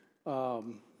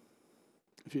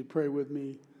If you'd pray with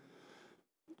me.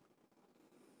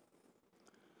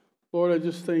 Lord, I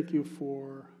just thank you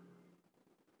for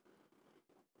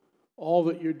all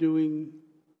that you're doing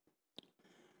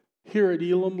here at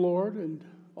Elam, Lord, and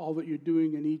all that you're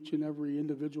doing in each and every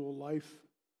individual life.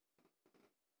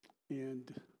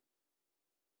 And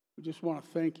we just want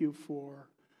to thank you for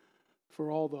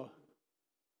all the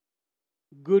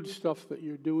good stuff that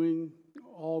you're doing,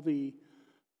 all the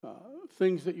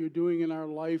things that you're doing in our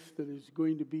life that is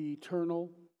going to be eternal,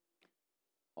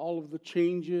 all of the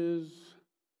changes.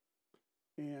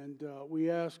 And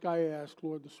I ask,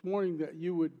 Lord, this morning that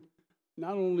you would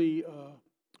not only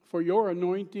for your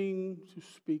anointing to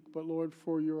speak, but Lord,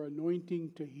 for your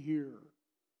anointing to hear.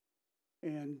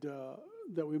 And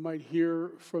that we might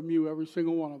hear from you, every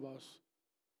single one of us,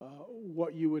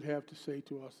 what you would have to say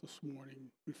to us this morning.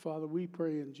 And Father, we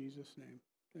pray in Jesus' name.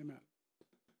 Amen.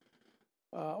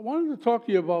 I wanted to talk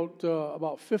to you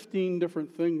about 15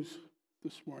 different things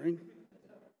this morning.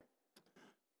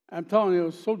 I'm telling you, it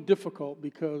was so difficult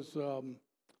because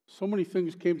so many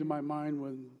things came to my mind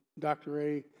when Dr.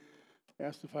 A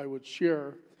asked if I would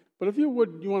share. But if you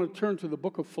would, you want to turn to the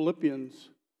book of Philippians.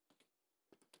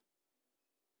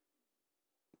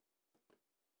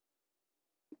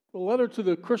 The letter to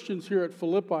the Christians here at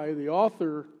Philippi, the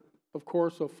author, of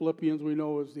course, of Philippians we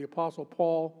know is the Apostle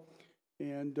Paul,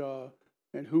 and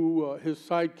who his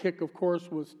sidekick, of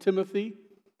course, was Timothy.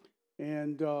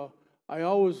 And I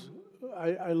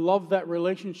love that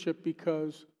relationship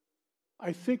because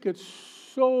I think it's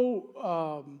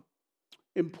so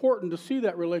important to see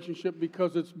that relationship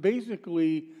because it's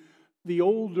basically the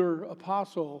older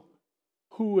apostle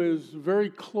who is very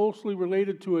closely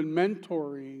related to and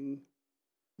mentoring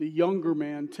the younger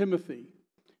man, Timothy.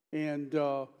 And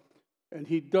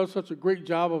he does such a great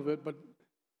job of it. But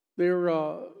they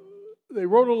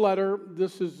wrote a letter.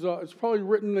 This is it's probably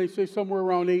written, they say, somewhere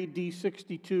around AD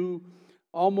 62,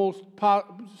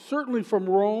 certainly from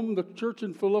Rome. The church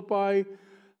in Philippi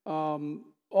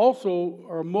also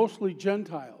are mostly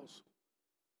Gentiles.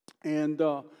 And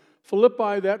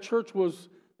Philippi, that church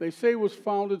they say was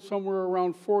founded somewhere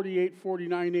around 48,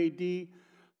 49 AD.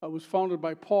 It was founded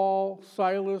by Paul,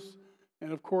 Silas,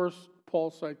 and of course,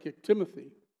 Paul's sidekick,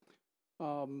 Timothy.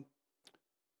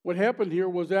 What happened here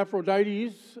was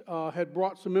Epaphroditus had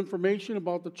brought some information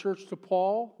about the church to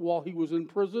Paul while he was in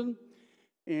prison,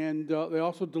 and they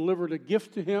also delivered a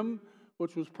gift to him,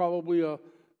 which was probably a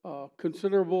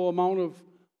considerable amount of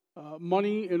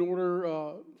money in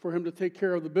order for him to take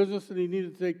care of the business that he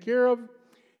needed to take care of.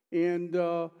 And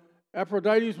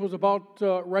Epaphroditus was about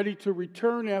ready to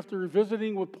return after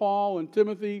visiting with Paul and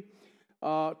Timothy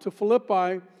to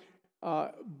Philippi,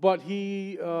 but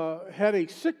he had a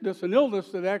sickness, an illness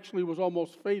that actually was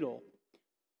almost fatal.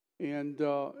 And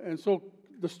so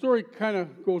the story kind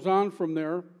of goes on from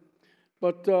there.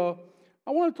 But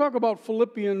I want to talk about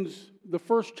Philippians, the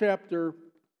first chapter.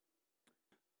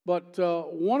 But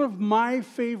one of my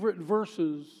favorite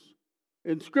verses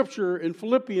in Scripture in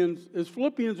Philippians is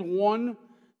Philippians 1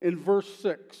 in verse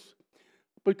 6.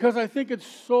 Because I think it's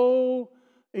so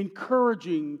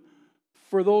encouraging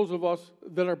for those of us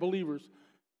that are believers.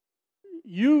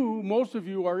 Most of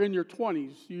you are in your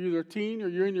 20s. You're either a teen or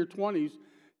you're in your 20s.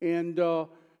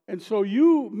 And so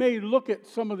you may look at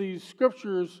some of these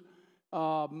scriptures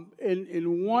in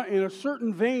a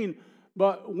certain vein,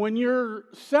 but when you're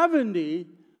 70,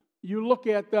 you look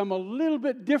at them a little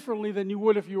bit differently than you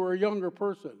would if you were a younger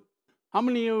person. How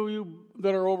many of you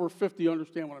that are over 50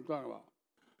 understand what I'm talking about?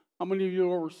 How many of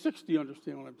you over 60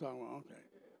 understand what I'm talking about?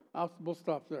 Okay. We'll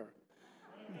stop there.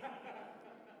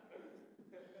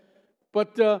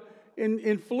 But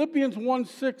in Philippians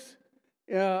 1:6,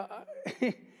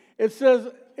 it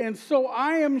says, "And so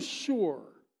I am sure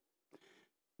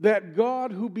that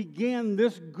God who began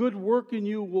this good work in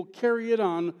you will carry it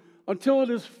on until it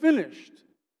is finished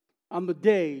on the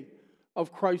day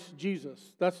of Christ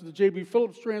Jesus." That's the J.B.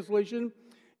 Phillips translation.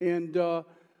 And I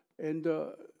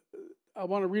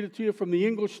want to read it to you from the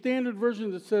English Standard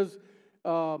Version that says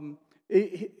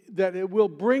that it will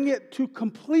bring it to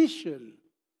completion,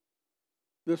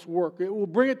 this work. It will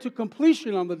bring it to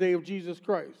completion on the day of Jesus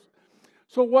Christ.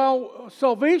 So while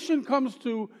salvation comes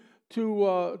to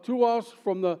us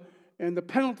from the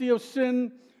penalty of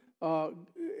sin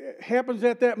happens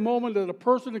at that moment that a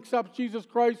person accepts Jesus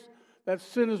Christ, that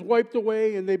sin is wiped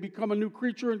away and they become a new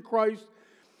creature in Christ.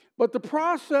 But the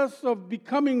process of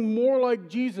becoming more like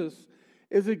Jesus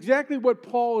is exactly what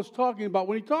Paul is talking about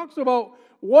when he talks about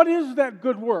what is that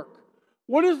good work?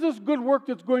 What is this good work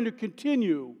that's going to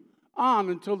continue on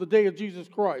until the day of Jesus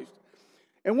Christ?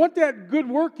 And what that good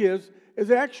work is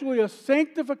is actually a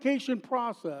sanctification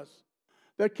process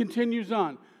that continues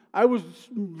on. I was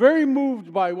very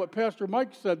moved by what Pastor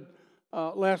Mike said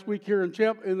last week here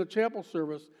in the chapel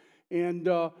service, and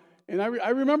I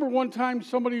remember one time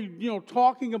somebody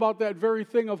talking about that very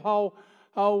thing of how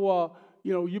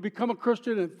you become a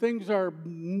Christian and things are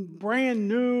brand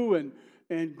new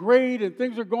and great and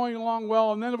things are going along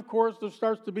well, and then of course there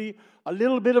starts to be a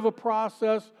little bit of a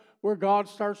process where God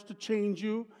starts to change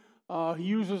you. He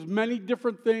uses many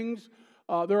different things.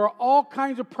 There are all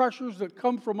kinds of pressures that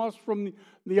come from us from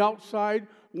the outside.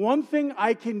 One thing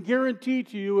I can guarantee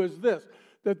to you is this,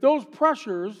 that those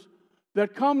pressures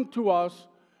that come to us,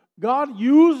 God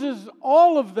uses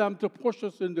all of them to push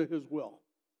us into His will.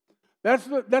 That's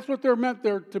what they're meant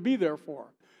there to be there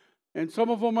for. And some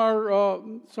of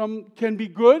them some can be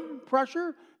good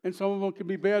pressure, and some of them can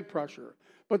be bad pressure.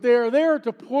 But they are there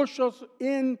to push us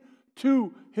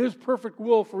into His perfect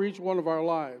will for each one of our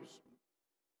lives.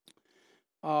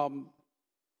 I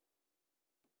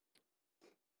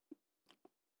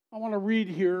want to read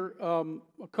here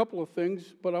a couple of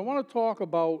things, but I want to talk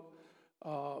about,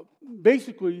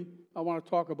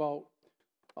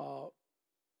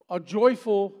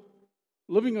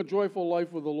 living a joyful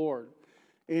life with the Lord.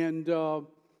 And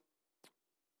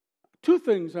two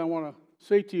things I want to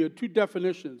say to you, two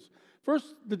definitions.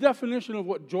 First, the definition of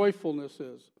what joyfulness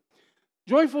is.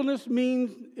 Joyfulness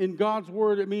means, in God's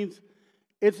Word, it means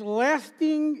it's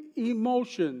lasting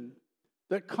emotion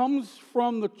that comes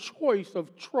from the choice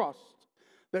of trust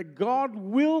that God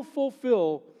will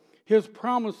fulfill His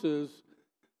promises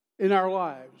in our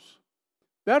lives.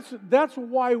 That's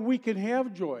why we can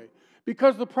have joy.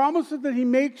 Because the promises that He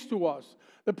makes to us,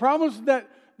 the promise that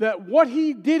what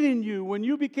He did in you when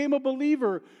you became a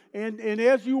believer, and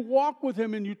as you walk with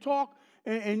Him and you talk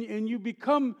and you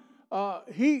become,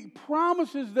 He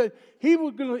promises that He's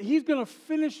going to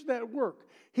finish that work.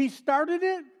 He started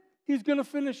it, He's going to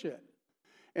finish it.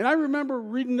 And I remember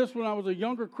reading this when I was a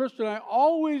younger Christian. I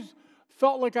always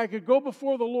felt like I could go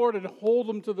before the Lord and hold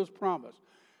Him to this promise.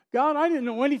 God, I didn't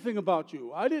know anything about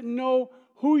you. I didn't know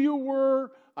who you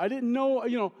were. I didn't know,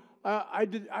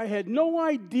 I had no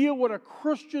idea what a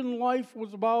Christian life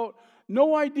was about,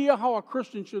 no idea how a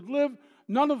Christian should live,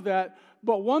 none of that.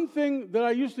 But one thing that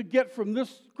I used to get from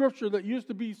this scripture that used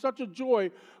to be such a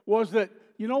joy was that,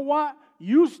 you know what?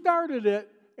 You started it,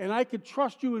 and I could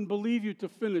trust you and believe you to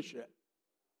finish it.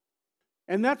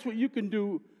 And that's what you can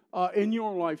do in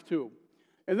your life too.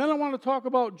 And then I want to talk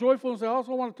about joyfulness. I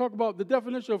also want to talk about the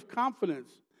definition of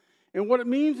confidence and what it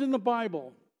means in the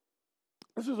Bible.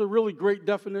 This is a really great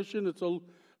definition. It's a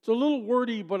little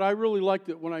wordy, but I really liked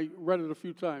it when I read it a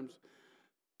few times.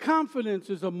 Confidence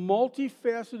is a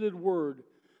multifaceted word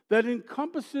that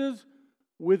encompasses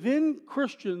within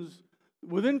Christian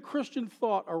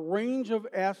thought, a range of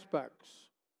aspects.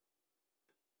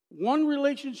 One,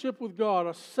 relationship with God,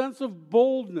 a sense of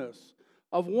boldness,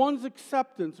 of one's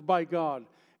acceptance by God,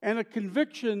 and a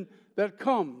conviction that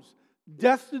comes.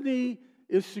 Destiny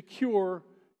is secure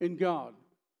in God.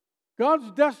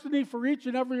 God's destiny for each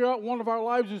and every one of our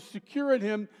lives is secure in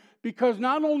Him because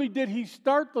not only did He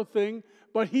start the thing,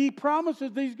 but He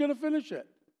promises that He's going to finish it.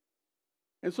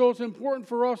 And so it's important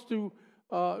for us to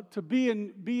be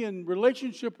in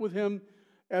relationship with Him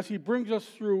as He brings us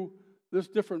through this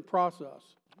different process.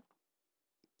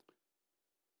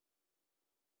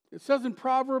 It says in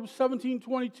Proverbs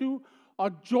 17:22, a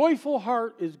joyful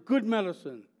heart is good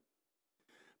medicine,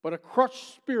 but a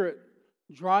crushed spirit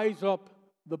dries up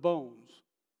the bones.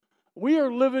 We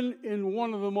are living in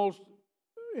one of the most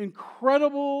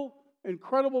incredible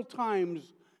times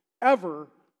ever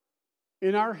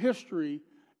in our history,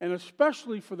 and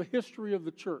especially for the history of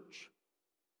the church.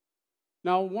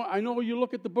 Now, I know you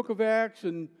look at the book of Acts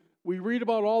and we read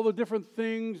about all the different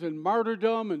things and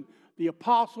martyrdom and the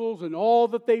apostles and all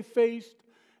that they faced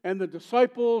and the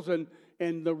disciples and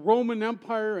the Roman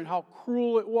Empire and how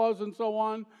cruel it was and so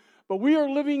on. But we are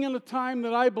living in a time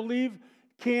that I believe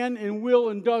can and will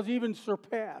and does even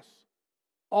surpass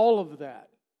all of that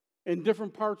in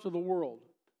different parts of the world.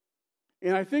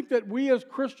 And I think that we as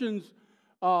Christians,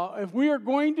 if we are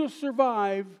going to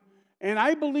survive, and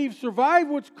I believe survive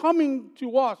what's coming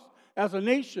to us as a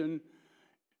nation,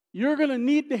 you're going to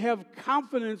need to have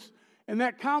confidence, and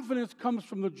that confidence comes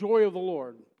from the joy of the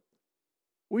Lord.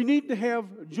 We need to have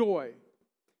joy.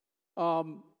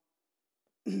 Our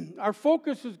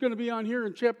focus is going to be on here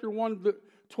in chapter 1,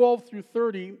 12 through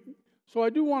 30. So I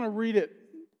do want to read it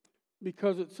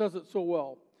because it says it so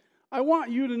well. I want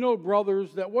you to know,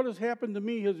 brothers, that what has happened to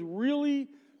me has really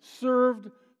served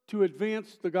to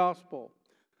advance the gospel,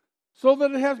 so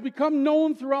that it has become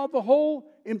known throughout the whole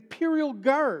imperial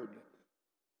guard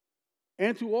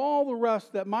and to all the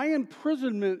rest that my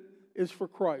imprisonment is for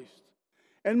Christ.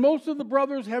 And most of the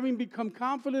brothers, having become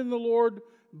confident in the Lord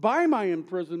by my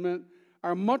imprisonment,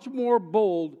 are much more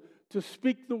bold to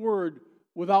speak the word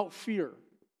without fear.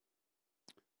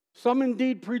 Some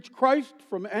indeed preach Christ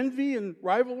from envy and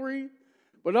rivalry,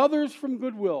 but others from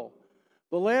goodwill.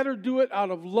 The latter do it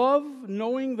out of love,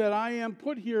 knowing that I am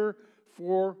put here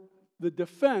for the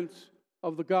defense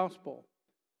of the gospel.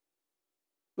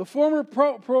 The former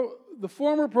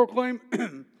proclaim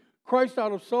Christ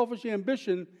out of selfish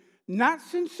ambition, not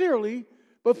sincerely,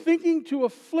 but thinking to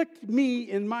afflict me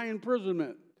in my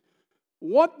imprisonment.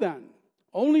 What then?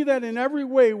 Only that in every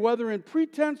way, whether in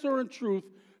pretense or in truth,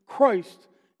 Christ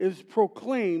is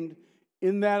proclaimed,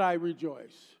 in that I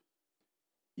rejoice.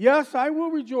 Yes, I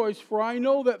will rejoice, for I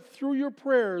know that through your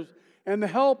prayers and the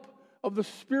help of the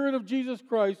Spirit of Jesus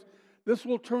Christ, this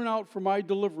will turn out for my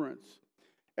deliverance.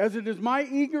 As it is my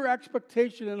eager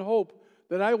expectation and hope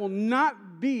that I will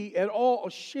not be at all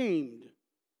ashamed,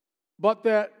 but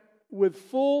that with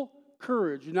full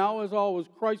courage, now as always,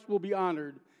 Christ will be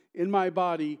honored in my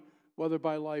body, whether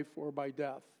by life or by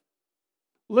death.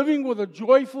 Living with a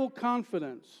joyful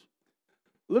confidence.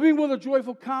 Living with a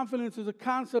joyful confidence is a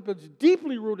concept that's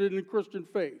deeply rooted in Christian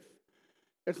faith.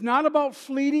 It's not about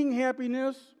fleeting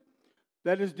happiness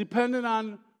that is dependent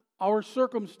on our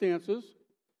circumstances,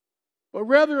 but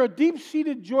rather a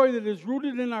deep-seated joy that is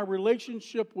rooted in our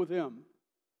relationship with Him.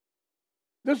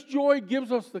 This joy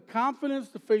gives us the confidence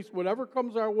to face whatever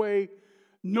comes our way,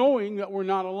 knowing that we're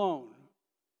not alone.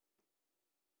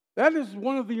 That is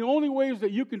one of the only ways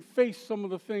that you can face some of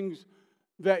the things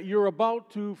that you're about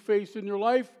to face in your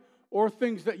life, or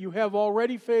things that you have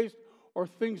already faced, or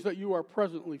things that you are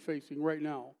presently facing right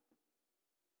now.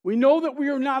 We know that we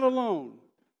are not alone.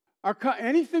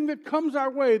 Anything that comes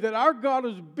our way, that our God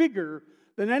is bigger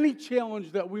than any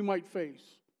challenge that we might face.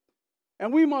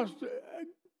 And we must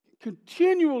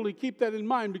continually keep that in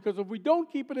mind, because if we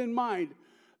don't keep it in mind,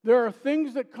 there are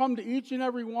things that come to each and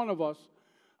every one of us.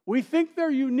 We think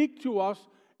they're unique to us,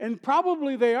 and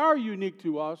probably they are unique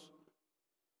to us.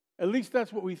 At least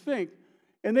that's what we think.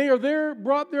 And they are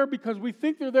brought there because we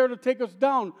think they're there to take us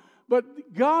down.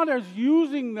 But God is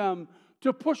using them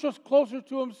to push us closer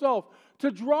to Himself,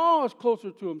 to draw us closer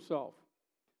to Himself.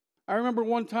 I remember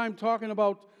one time talking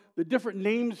about the different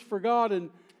names for God,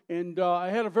 and I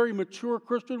had a very mature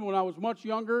Christian when I was much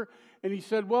younger, and he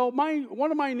said, well, one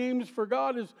of my names for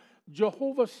God is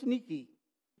Jehovah Sneaky.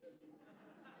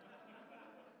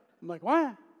 I'm like,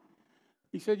 what?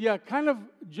 He said, yeah, kind of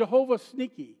Jehovah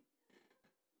Sneaky.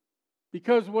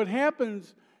 Because what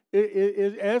happens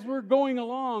is as we're going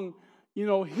along,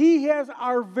 He has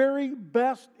our very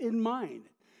best in mind.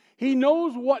 He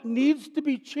knows what needs to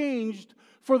be changed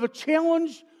for the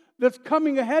challenge that's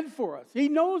coming ahead for us. He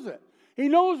knows it. He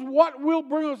knows what will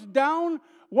bring us down,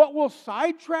 what will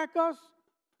sidetrack us.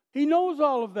 He knows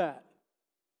all of that.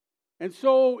 And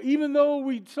so even though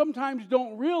we sometimes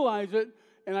don't realize it,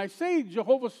 and I say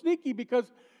Jehovah Sneaky because,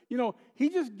 He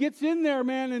just gets in there,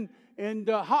 man, and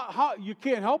how you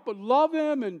can't help but love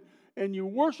Him, and you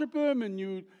worship Him,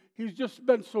 and He's just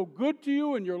been so good to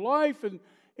you in your life.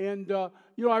 And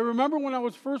I remember when I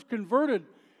was first converted,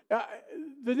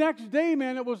 the next day,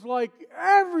 man, it was like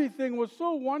everything was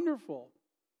so wonderful.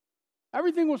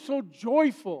 Everything was so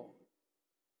joyful.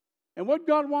 And what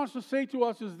God wants to say to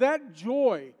us is that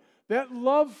joy, that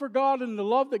love for God and the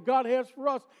love that God has for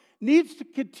us needs to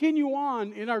continue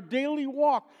on in our daily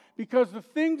walk, because the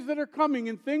things that are coming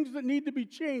and things that need to be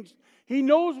changed, He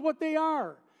knows what they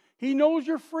are. He knows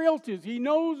your frailties. He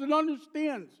knows and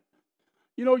understands.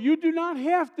 You do not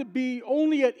have to be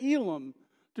only at Elam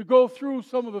to go through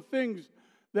some of the things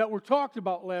that were talked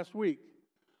about last week.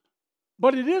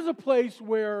 But it is a place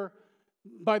where,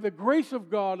 by the grace of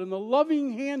God and the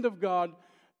loving hand of God,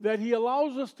 that He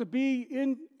allows us to be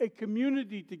in a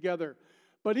community together.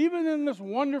 But even in this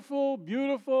wonderful,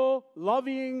 beautiful,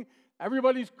 loving,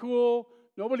 everybody's cool,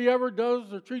 nobody ever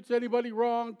does or treats anybody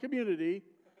wrong community,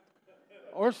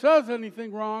 or says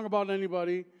anything wrong about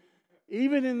anybody,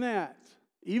 even in that,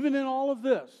 even in all of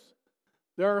this,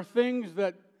 there are things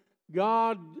that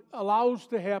God allows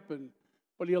to happen,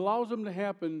 but He allows them to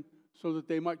happen so that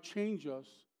they might change us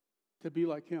to be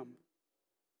like Him.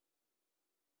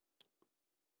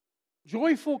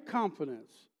 Joyful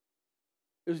confidence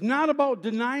is not about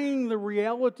denying the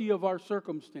reality of our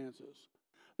circumstances.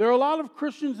 There are a lot of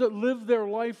Christians that live their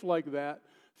life like that,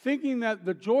 thinking that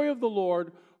the joy of the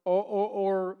Lord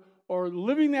or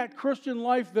living that Christian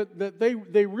life that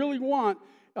they really want,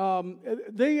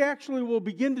 they actually will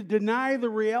begin to deny the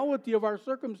reality of our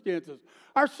circumstances.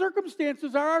 Our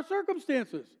circumstances are our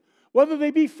circumstances. whether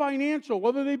they be financial,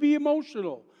 whether they be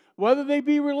emotional, whether they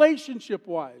be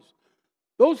relationship-wise.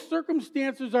 Those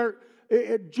circumstances are,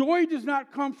 joy does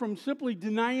not come from simply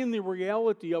denying the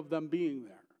reality of them being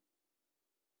there.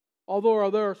 Although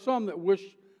there are some that wish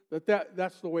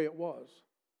that's the way it was.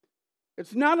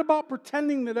 It's not about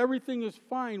pretending that everything is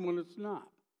fine when it's not.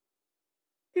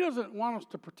 He doesn't want us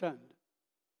to pretend.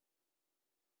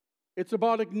 It's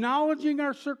about acknowledging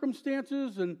our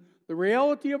circumstances and the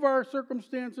reality of our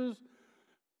circumstances,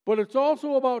 but it's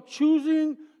also about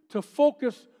choosing to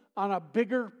focus on a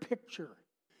bigger picture.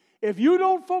 If you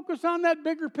don't focus on that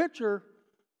bigger picture,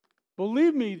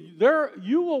 believe me,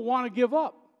 you will want to give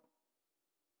up.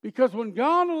 Because when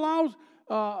God allows,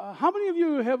 how many of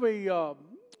you have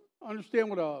understand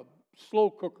what a slow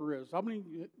cooker is? How many,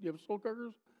 do you have slow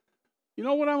cookers? You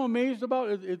know what I'm amazed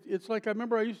about? It's like, I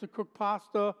remember I used to cook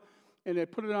pasta, and I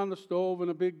put it on the stove in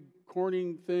a big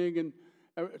Corning thing, and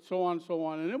so on and so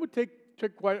on. And it would take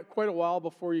quite a while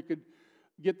before you could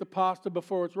get the pasta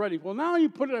before it's ready. Well, now I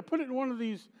put it in one of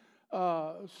these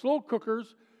slow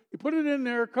cookers. You put it in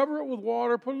there, cover it with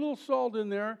water, put a little salt in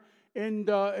there, and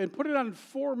put it on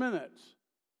 4 minutes.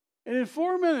 And in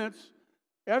 4 minutes,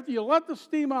 after you let the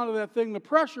steam out of that thing, the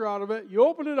pressure out of it, you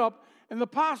open it up, and the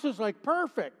pasta's like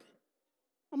perfect.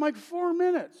 I'm like, 4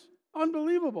 minutes.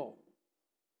 Unbelievable.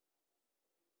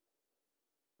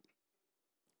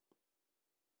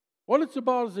 What it's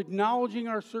about is acknowledging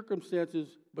our circumstances,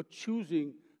 but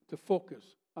choosing to focus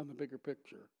on the bigger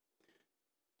picture.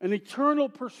 An eternal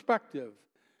perspective.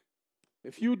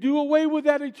 If you do away with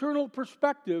that eternal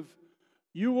perspective,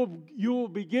 you will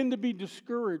begin to be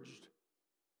discouraged.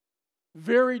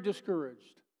 Very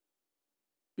discouraged.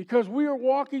 Because we are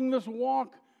walking this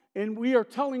walk, and we are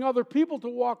telling other people to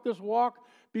walk this walk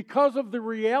because of the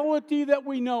reality that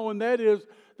we know, and that is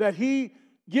that He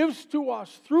gives to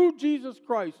us through Jesus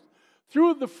Christ,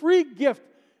 through the free gift,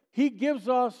 He gives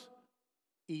us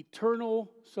eternal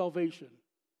salvation.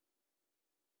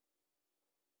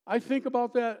 I think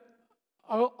about that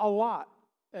a lot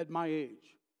at my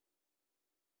age.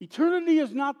 Eternity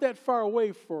is not that far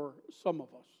away for some of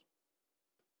us.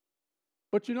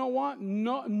 But you know what?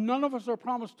 None of us are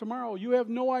promised tomorrow. You have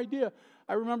no idea.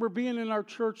 I remember being in our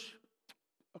church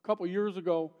a couple years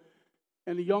ago,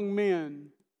 and a young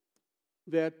man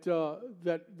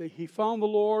that he found the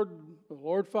Lord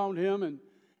found him, and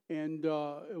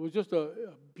it was just a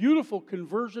beautiful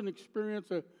conversion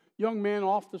experience. A young man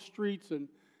off the streets, and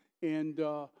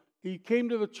he came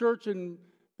to the church, and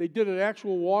they did an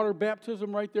actual water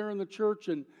baptism right there in the church,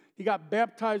 and he got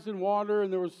baptized in water,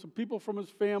 and there was some people from his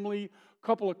family, a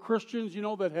couple of Christians,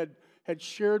 that had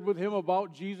shared with him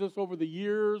about Jesus over the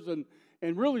years, and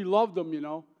really loved him,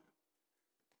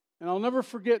 And I'll never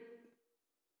forget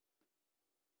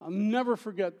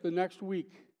the next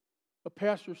week, a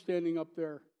pastor standing up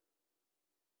there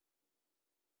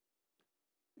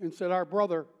and said, our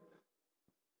brother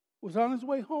was on his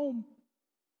way home,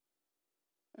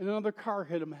 and another car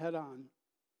hit him head on,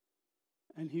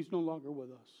 and he's no longer with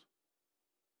us.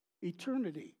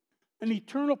 Eternity, an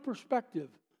eternal perspective.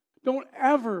 Don't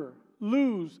ever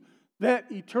lose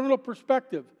that eternal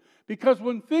perspective, because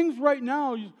when things right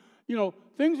now,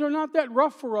 things are not that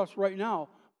rough for us right now.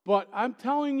 But I'm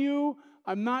telling you,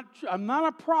 I'm not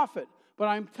a prophet, but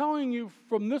I'm telling you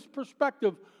from this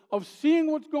perspective of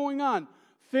seeing what's going on,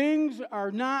 things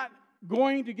are not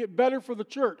going to get better for the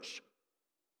church.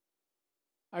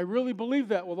 I really believe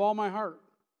that with all my heart.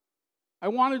 I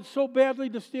wanted so badly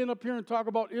to stand up here and talk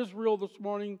about Israel this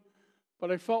morning,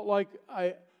 but I felt like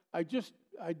I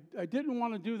didn't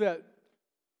want to do that.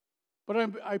 But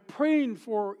I'm praying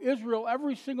for Israel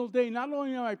every single day. Not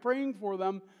only am I praying for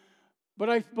them, but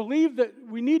I believe that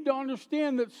we need to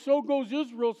understand that so goes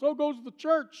Israel, so goes the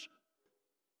church.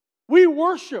 We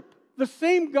worship the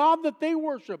same God that they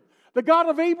worship, the God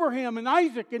of Abraham and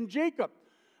Isaac and Jacob,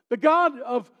 the God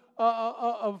of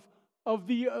the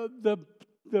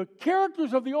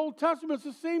characters of the Old Testament.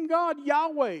 It's the same God,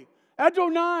 Yahweh,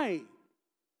 Adonai.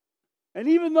 And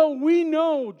even though we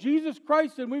know Jesus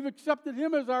Christ and we've accepted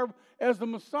Him as the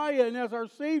Messiah and as our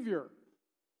Savior,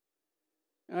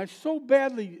 and I so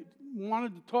badly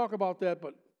wanted to talk about that,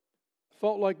 but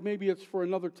felt like maybe it's for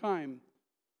another time.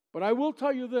 But I will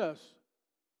tell you this.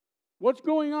 What's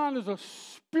going on is a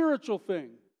spiritual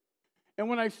thing. And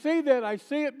when I say that, I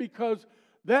say it because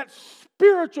that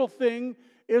spiritual thing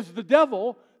is the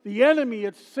devil, the enemy.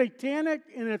 It's satanic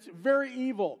and it's very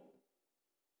evil.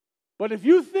 But if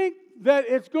you think that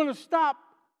it's going to stop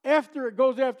after it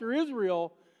goes after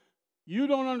Israel, you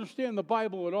don't understand the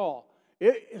Bible at all.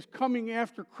 It is coming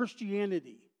after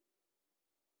Christianity.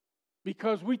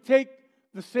 Because we take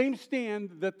the same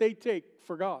stand that they take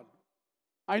for God.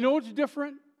 I know it's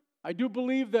different. I do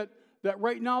believe that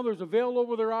right now there's a veil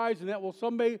over their eyes, and that will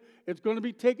someday, it's going to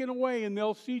be taken away, and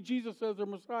they'll see Jesus as their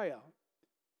Messiah.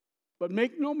 But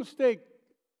make no mistake,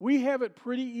 we have it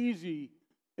pretty easy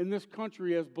in this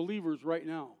country as believers right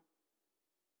now.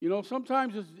 You know,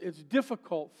 sometimes it's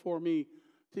difficult for me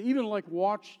to even like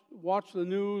watch the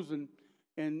news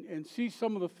and see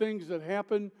some of the things that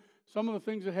happen, some of the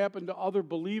things that happen to other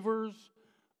believers,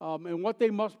 and what they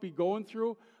must be going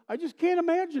through. I just can't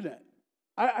imagine it.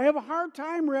 I have a hard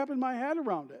time wrapping my head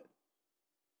around it.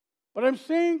 But I'm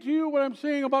saying to you what I'm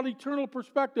saying about eternal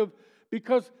perspective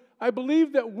because I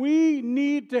believe that we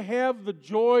need to have the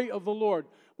joy of the Lord.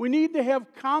 We need to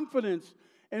have confidence,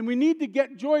 and we need to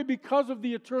get joy because of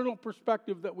the eternal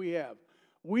perspective that we have.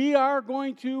 We are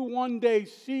going to one day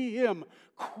see Him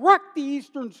crack the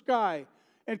eastern sky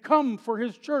and come for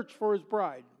His church, for His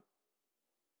bride.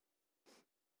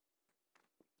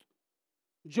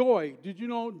 Joy. Did you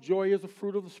know joy is a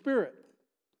fruit of the Spirit?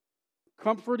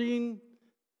 Comforting,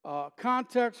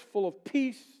 context full of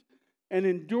peace, an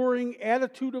enduring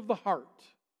attitude of the heart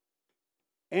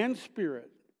and spirit,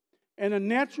 and a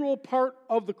natural part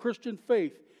of the Christian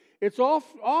faith. It's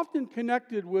often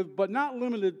connected with, but not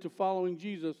limited to, following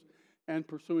Jesus and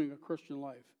pursuing a Christian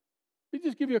life. Let me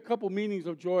just give you a couple meanings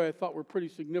of joy I thought were pretty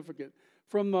significant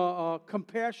from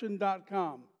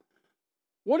compassion.com.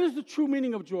 What is the true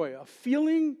meaning of joy? A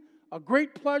feeling, a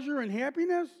great pleasure and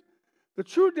happiness? The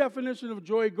true definition of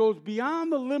joy goes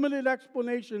beyond the limited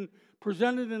explanation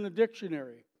presented in the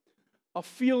dictionary. A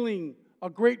feeling, a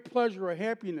great pleasure, a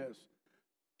happiness.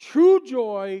 True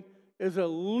joy is a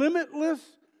limitless,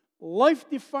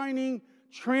 life-defining,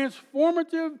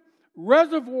 transformative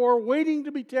reservoir waiting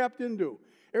to be tapped into.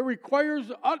 It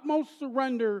requires utmost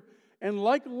surrender, and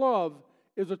like love,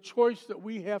 is a choice that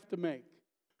we have to make.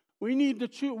 We need to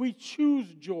choose. We choose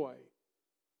joy.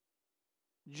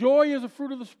 Joy is a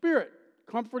fruit of the Spirit,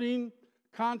 comforting,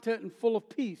 content, and full of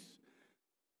peace.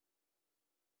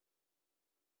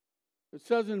 It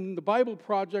says in the Bible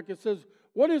Project, it says,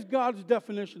 what is God's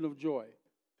definition of joy?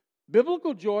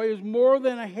 Biblical joy is more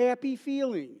than a happy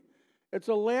feeling. It's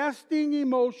a lasting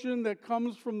emotion that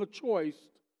comes from the choice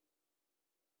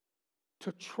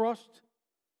to trust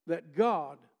that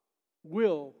God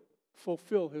will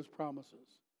fulfill His promises.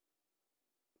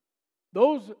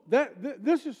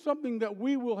 This is something that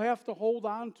we will have to hold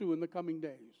on to in the coming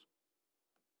days.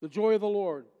 The joy of the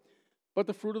Lord. But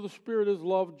the fruit of the Spirit is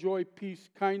love, joy, peace,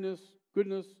 kindness,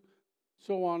 goodness,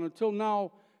 so on. Until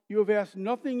now, you have asked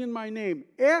nothing in my name.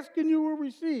 Ask and you will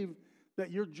receive, that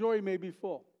your joy may be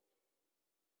full.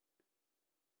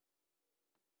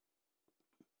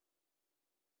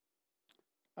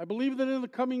 I believe that in the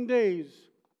coming days,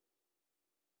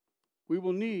 we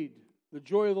will need the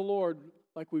joy of the Lord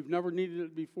like we've never needed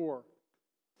it before.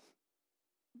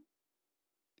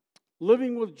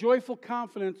 Living with joyful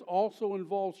confidence also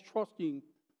involves trusting.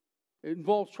 It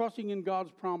involves trusting in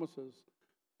God's promises.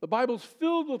 The Bible's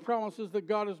filled with promises that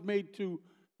God has made to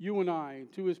you and I,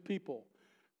 to His people.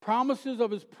 Promises of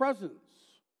His presence.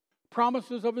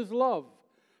 Promises of His love.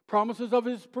 Promises of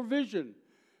His provision.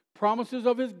 Promises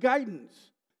of His guidance.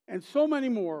 And so many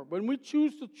more. When we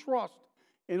choose to trust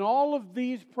in all of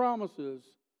these promises,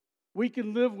 we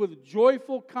can live with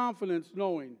joyful confidence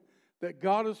knowing that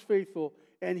God is faithful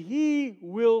and He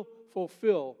will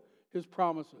fulfill His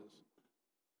promises.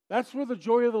 That's where the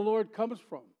joy of the Lord comes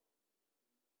from.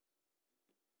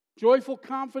 Joyful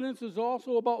confidence is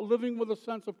also about living with a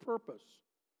sense of purpose.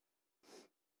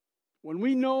 When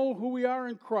we know who we are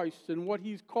in Christ and what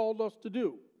He's called us to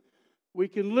do, we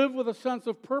can live with a sense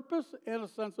of purpose and a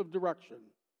sense of direction.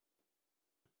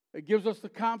 It gives us the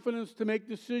confidence to make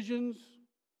decisions,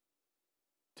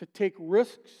 to take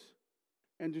risks,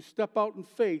 and to step out in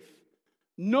faith,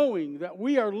 knowing that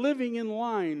we are living in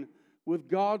line with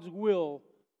God's will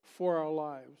for our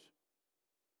lives.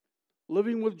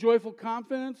 Living with joyful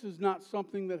confidence is not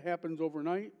something that happens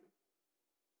overnight.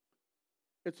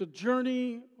 It's a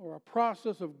journey or a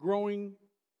process of growing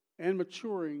and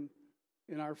maturing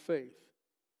in our faith.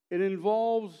 It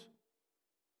involves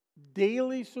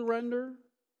daily surrender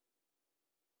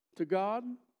to God,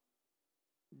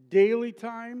 daily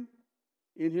time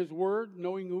in His Word,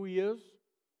 knowing who He is,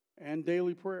 and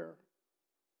daily prayer.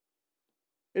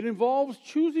 It involves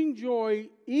choosing joy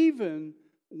even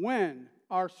when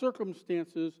our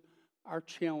circumstances are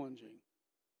challenging.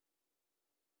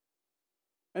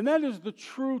 And that is the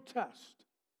true test.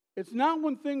 It's not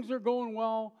when things are going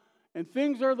well and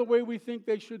things are the way we think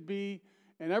they should be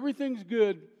and everything's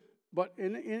good, but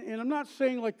and I'm not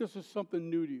saying like this is something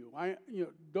new to you.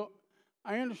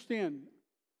 I understand.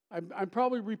 I'm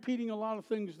probably repeating a lot of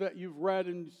things that you've read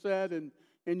and said and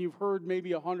and you've heard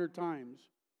maybe 100 times.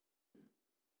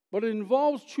 But it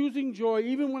involves choosing joy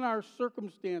even when our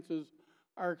circumstances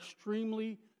are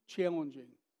extremely challenging.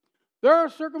 There are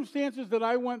circumstances that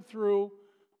I went through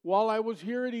while I was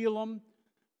here at Elam,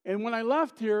 and when I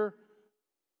left here,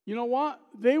 you know what?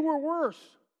 They were worse.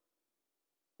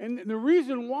 And the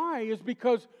reason why is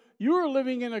because you're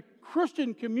living in a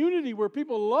Christian community where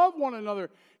people love one another,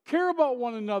 care about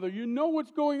one another. You know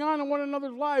what's going on in one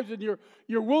another's lives, and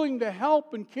you're willing to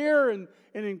help and care and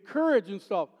encourage and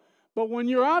stuff. But when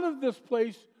you're out of this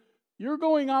place, you're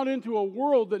going out into a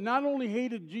world that not only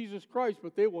hated Jesus Christ,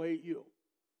 but they will hate you.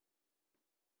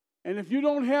 And if you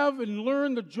don't have and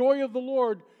learn the joy of the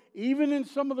Lord, even in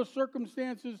some of the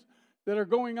circumstances that are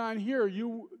going on here,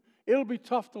 it'll be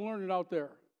tough to learn it out there.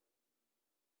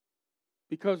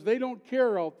 Because they don't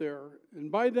care out there.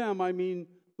 And by them, I mean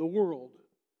the world.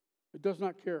 It does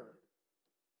not care.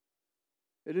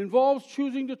 It involves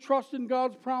choosing to trust in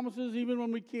God's promises even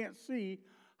when we can't see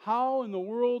how in the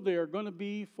world they are going to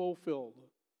be fulfilled.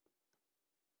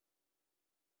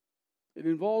 It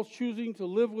involves choosing to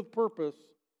live with purpose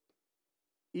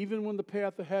even when the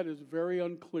path ahead is very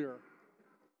unclear.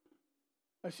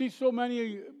 I see so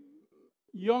many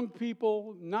young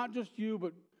people, not just you,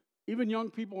 but even young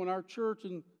people in our church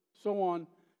and so on,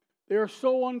 they are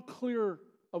so unclear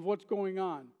of what's going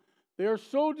on. They are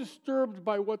so disturbed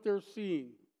by what they're seeing.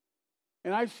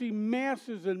 And I see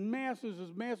masses and masses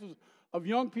and masses of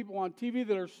young people on TV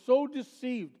that are so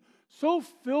deceived, so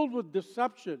filled with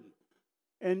deception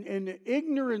and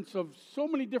ignorance of so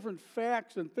many different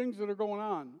facts and things that are going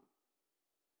on.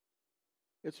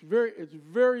 It's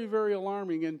very, very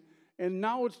alarming. And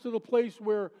now it's to the place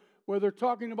where they're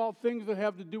talking about things that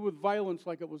have to do with violence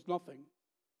like it was nothing.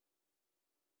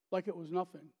 Like it was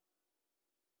nothing.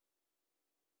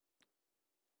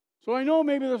 So I know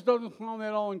maybe this doesn't sound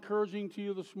that all encouraging to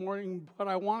you this morning, but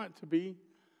I want it to be.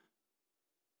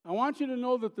 I want you to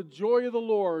know that the joy of the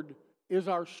Lord is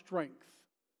our strength.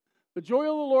 The joy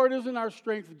of the Lord isn't our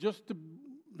strength just to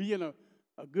be in a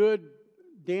good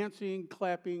dancing,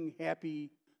 clapping,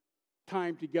 happy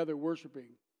time together worshiping.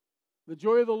 The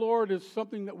joy of the Lord is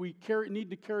something that we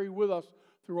need to carry with us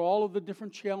through all of the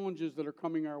different challenges that are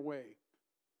coming our way.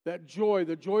 That joy,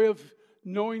 the joy of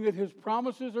knowing that His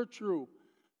promises are true,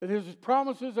 that His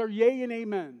promises are yea and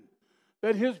amen,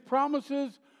 that His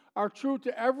promises are true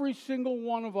to every single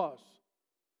one of us,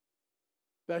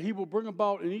 that He will bring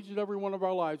about in each and every one of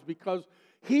our lives, because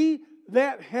He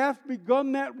that hath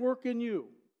begun that work in you,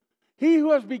 He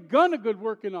who has begun a good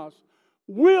work in us,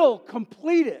 will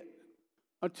complete it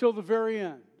until the very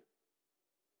end.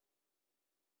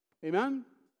 Amen?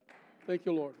 Thank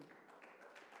you, Lord.